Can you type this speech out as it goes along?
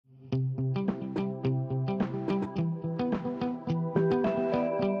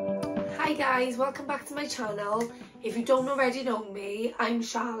guys, welcome back to my channel. If you don't already know me, I'm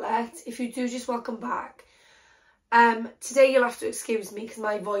Charlotte. If you do, just welcome back. Today you'll have to excuse me because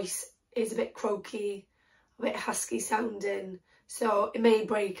my voice is a bit croaky, a bit husky sounding, so it may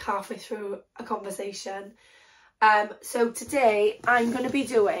break halfway through a conversation. So today I'm going to be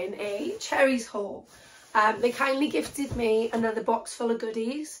doing a Cherryz haul. They kindly gifted me another box full of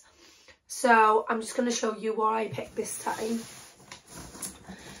goodies, so I'm just going to show you what I picked this time.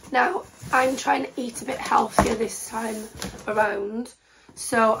 Now, I'm trying to eat a bit healthier this time around,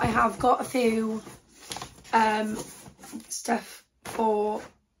 so I have got a few stuff for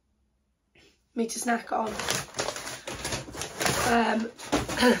me to snack on.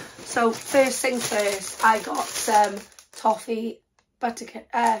 So first things first, I got some toffee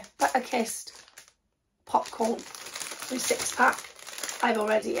butterkist popcorn, a 6-pack. I've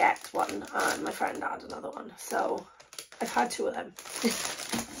already ate one and my friend had another one, so I've had 2 of them.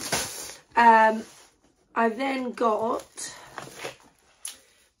 I then got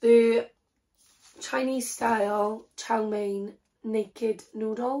the Chinese style chow naked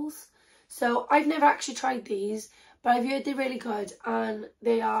noodles. So I've never actually tried these, but I've heard they're really good and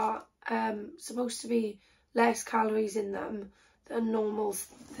they are supposed to be less calories in them than normal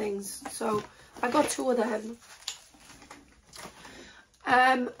things. So I got 2 of them.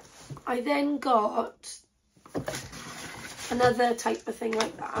 I then got another type of thing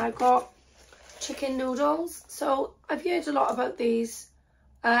like that. I got chicken noodles. So I've heard a lot about these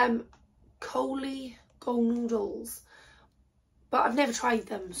go noodles, but I've never tried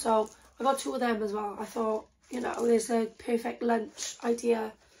them, so I got 2 of them as well. I thought, you know, there's a perfect lunch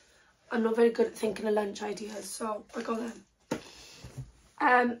idea. I'm not very good at thinking of lunch ideas, so I got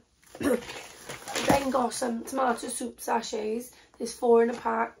them. Then got some tomato soup sachets. There's 4 in a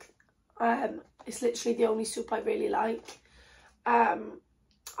pack. It's literally the only soup I really like. I'm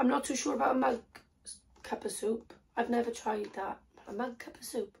not too sure about a mug cup of soup. I've never tried that. A mug cup of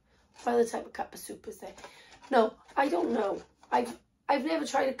soup. What other type of cup of soup is there? No, I don't know. I've never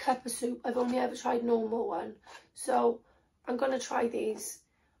tried a cup of soup. I've only ever tried normal one. So I'm gonna try these,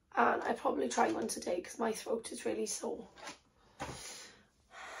 and I probably try one today because my throat is really sore.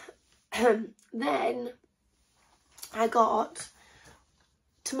 Then I got,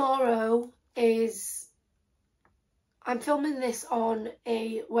 tomorrow is, I'm filming this on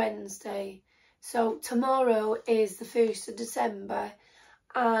a Wednesday, so tomorrow is the 1st of December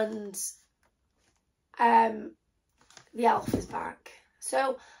and the elf is back.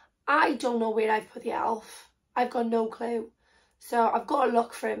 So I don't know where I've put the elf. I've got no clue. So I've got to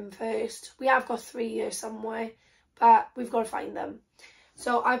look for him first. We have got 3 here somewhere, but we've got to find them.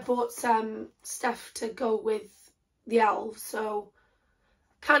 So I bought some stuff to go with the elf. So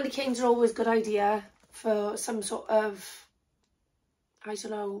candy canes are always a good idea for some sort of, I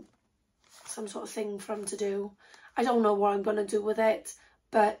don't know, some sort of thing for him to do. I don't know what I'm going to do with it,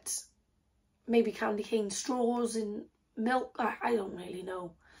 but maybe candy cane straws and milk. I don't really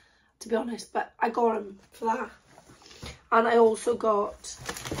know, to be honest, but I got them for that. And I also got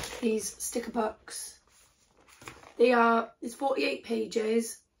these sticker books. It's 48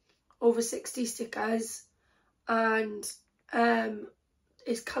 pages, over 60 stickers, and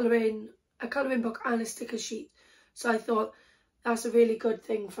it's a colouring book and a sticker sheet. So I thought that's a really good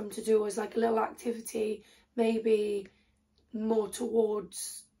thing for them to do as like a little activity, maybe more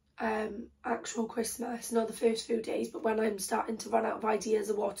towards actual Christmas, not the first few days, but when I'm starting to run out of ideas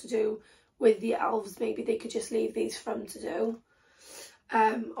of what to do with the elves, maybe they could just leave these for them to do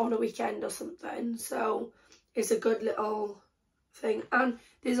on a weekend or something. So it's a good little thing. And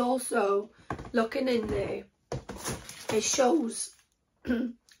there's also, looking in there, it shows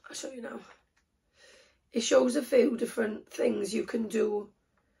I'll show you now. It shows a few different things you can do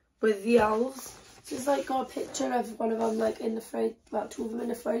with the elves. So it's like got a picture of one of them like in the fridge, well, 2 of them in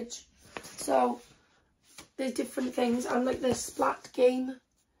the fridge. So there's different things, and like the Splat game,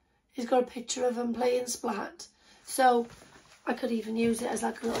 it's got a picture of them playing Splat. So I could even use it as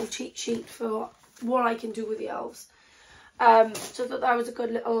like a little cheat sheet for what I can do with the elves. So I thought that was a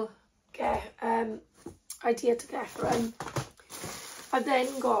good little idea to get for them. I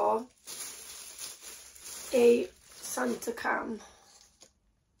then got a Santa cam.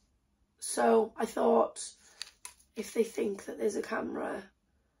 So I thought if they think that there's a camera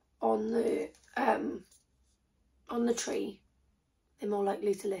on the tree, they're more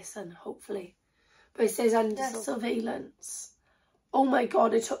likely to listen, hopefully. But it says under surveillance. Oh my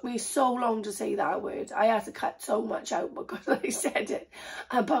god, it took me so long to say that word. I had to cut so much out because I said it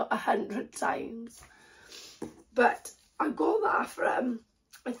about 100 times. But I got that for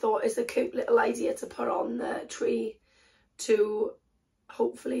I thought it's a cute little idea to put on the tree to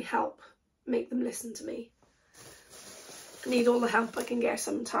hopefully help make them listen to me. I need all the help I can get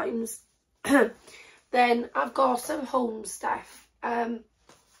sometimes. Then I've got some home stuff.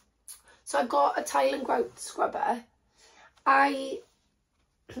 So I've got a tile and grout scrubber.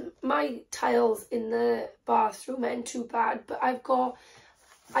 My tiles in the bathroom aren't too bad, but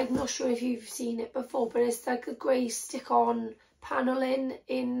I'm not sure if you've seen it before, but it's like a grey stick-on panelling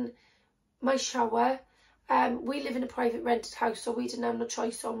in my shower. We live in a private rented house, so we didn't have no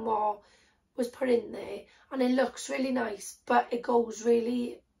choice on what was put in there, and it looks really nice, but it goes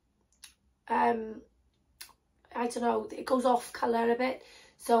really, I don't know, it goes off colour a bit.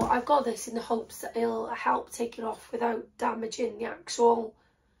 So I've got this in the hopes that it'll help take it off without damaging the actual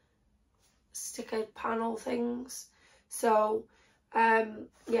sticker panel things. So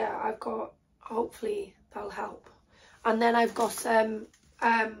yeah, I've got, hopefully that'll help. And then I've got some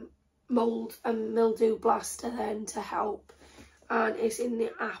mould and mildew blaster then to help, and it's in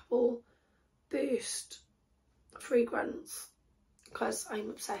the apple burst fragrance because I'm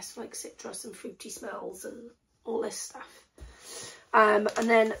obsessed with like citrus and fruity smells and all this stuff. And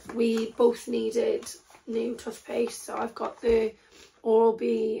then we both needed new toothpaste, so I've got the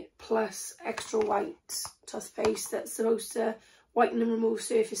Oral-B Plus Extra White toothpaste that's supposed to whiten and remove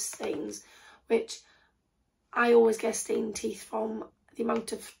surface stains, which I always get stained teeth from the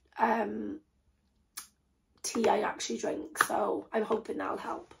amount of tea I actually drink, so I'm hoping that'll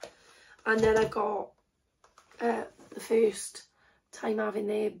help. And then I've got the first time having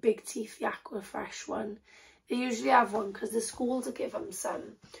their Big Teeth, the aquafresh one. They usually have one because the schools will give them some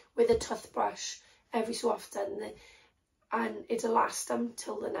with a toothbrush every so often, and it'll last them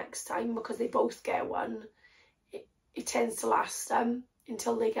till the next time because they both get one. It tends to last them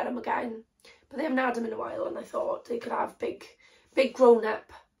until they get them again, but they haven't had them in a while, and I thought they could have big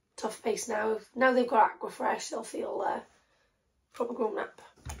grown-up toothpaste now. Now they've got aquafresh, they'll feel proper grown-up.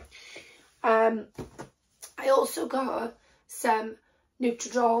 I also got some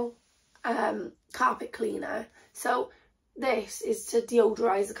neutradol carpet cleaner. So this is to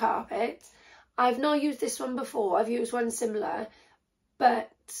deodorize the carpet. I've not used this one before, I've used one similar,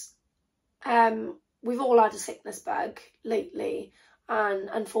 but we've all had a sickness bug lately, and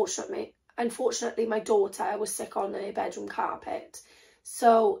unfortunately my daughter was sick on her bedroom carpet.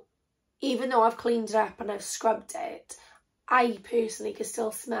 So even though I've cleaned it up and I've scrubbed it, I personally can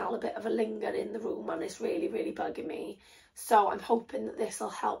still smell a bit of a linger in the room, and it's really, really bugging me. So I'm hoping that this will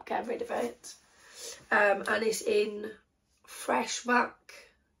help get rid of it. And it's in fresh back.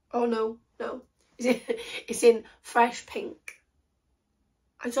 Oh no. It's in fresh pink.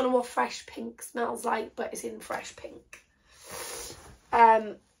 I don't know what fresh pink smells like, but it's in fresh pink.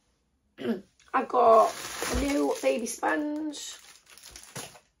 I've got a new baby sponge.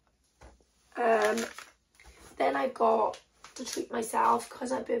 Then I've got to treat myself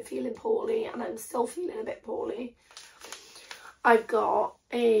because I've been feeling poorly, and I'm still feeling a bit poorly. I've got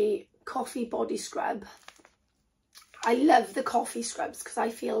a coffee body scrub. I love the coffee scrubs because I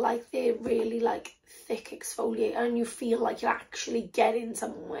feel like they're really like thick exfoliator, and you feel like you're actually getting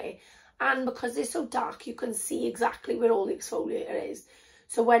somewhere. And because they're so dark, you can see exactly where all the exfoliator is.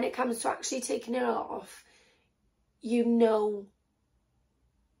 So when it comes to actually taking it off, you know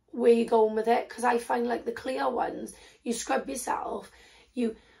where you're going with it. Because I find like the clear ones, you scrub yourself,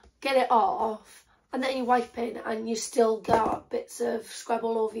 you get it off, and then you wipe it, and you still got bits of scrub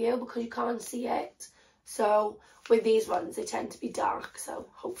all over you because you can't see it. So with these ones, they tend to be dark, so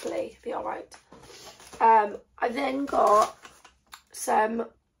hopefully it'll be all right. I then got some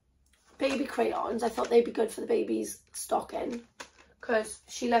baby crayons. I thought they'd be good for the baby's stocking because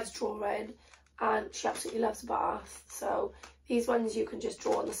she loves drawing and she absolutely loves a bath. So these ones you can just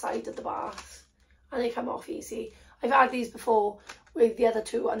draw on the side of the bath and they come off easy. I've had these before with the other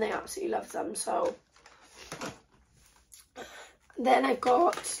two and they absolutely love them. So then I've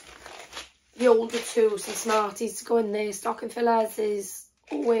got the older two, some Smarties to go in there. Stocking fillers is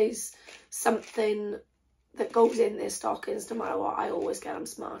always something that goes in their stockings no matter what. I always get them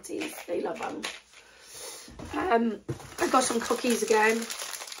Smarties, they love them. I've got some cookies again.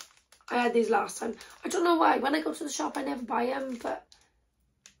 I had these last time. I don't know why, when I go to the shop I never buy them, but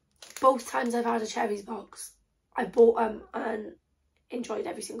both times I've had a Cherryz box, I bought them and enjoyed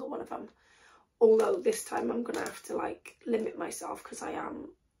every single one of them. Although this time I'm gonna have to like limit myself because I am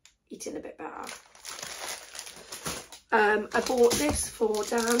eating a bit better. I bought this for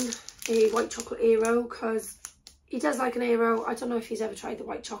Dan, a white chocolate aero, because he does like an aero. I don't know if he's ever tried the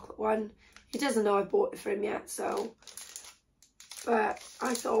white chocolate one. He doesn't know I bought it for him yet, so. But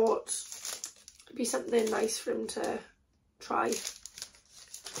I thought it'd be something nice for him to try.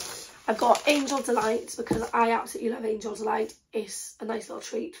 I've got Angel Delight because I absolutely love Angel Delight. It's a nice little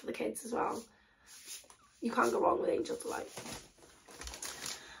treat for the kids as well. You can't go wrong with Angel Delight.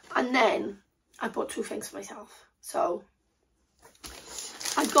 And then I bought 2 things for myself. So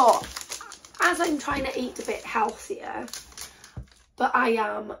I got, as I'm trying to eat a bit healthier, but I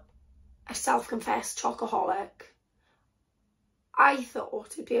am a self-confessed chocoholic, I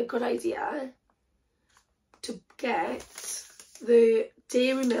thought it'd be a good idea to get the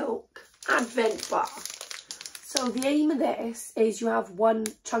Dairy Milk Advent Bar. So the aim of this is you have 1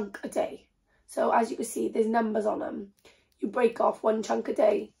 chunk a day. So as you can see, there's numbers on them. You break off 1 chunk a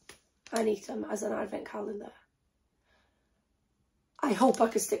day and eat them as an advent calendar. I hope I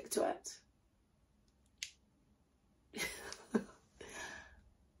can stick to it.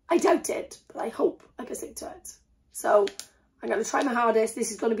 I doubt it, but I hope I can stick to it. So I'm going to try my hardest.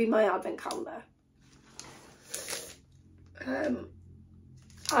 This is going to be my advent calendar.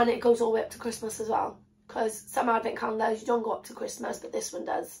 And it goes all the way up to Christmas as well, because some advent calendars you don't go up to Christmas, but this one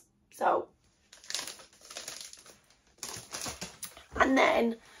does. So, and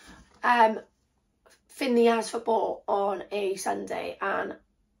then Finley has football on a Sunday and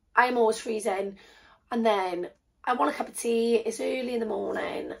I'm always freezing, and then I want a cup of tea. It's early in the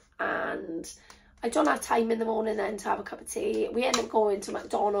morning and I don't have time in the morning then to have a cup of tea. We end up going to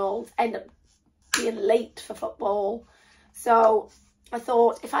McDonald's, end up being late for football. So I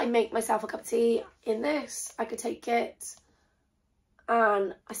thought if I make myself a cup of tea in this, I could take it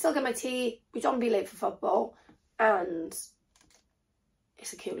and I still get my tea, we don't be late for football, and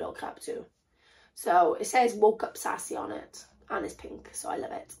it's a cute little cup too. So it says woke up sassy on it and it's pink, so I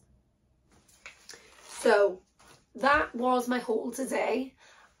love it. So that was my haul today.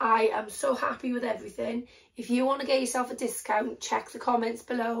 I am so happy with everything. If you want to get yourself a discount, check the comments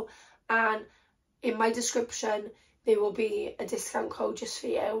below, and in my description there will be a discount code just for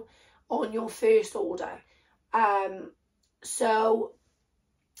you on your first order. So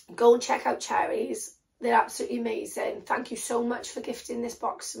go and check out Cherryz. They're absolutely amazing. Thank you so much for gifting this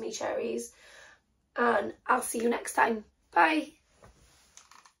box to me, Cherryz. And I'll see you next time. Bye.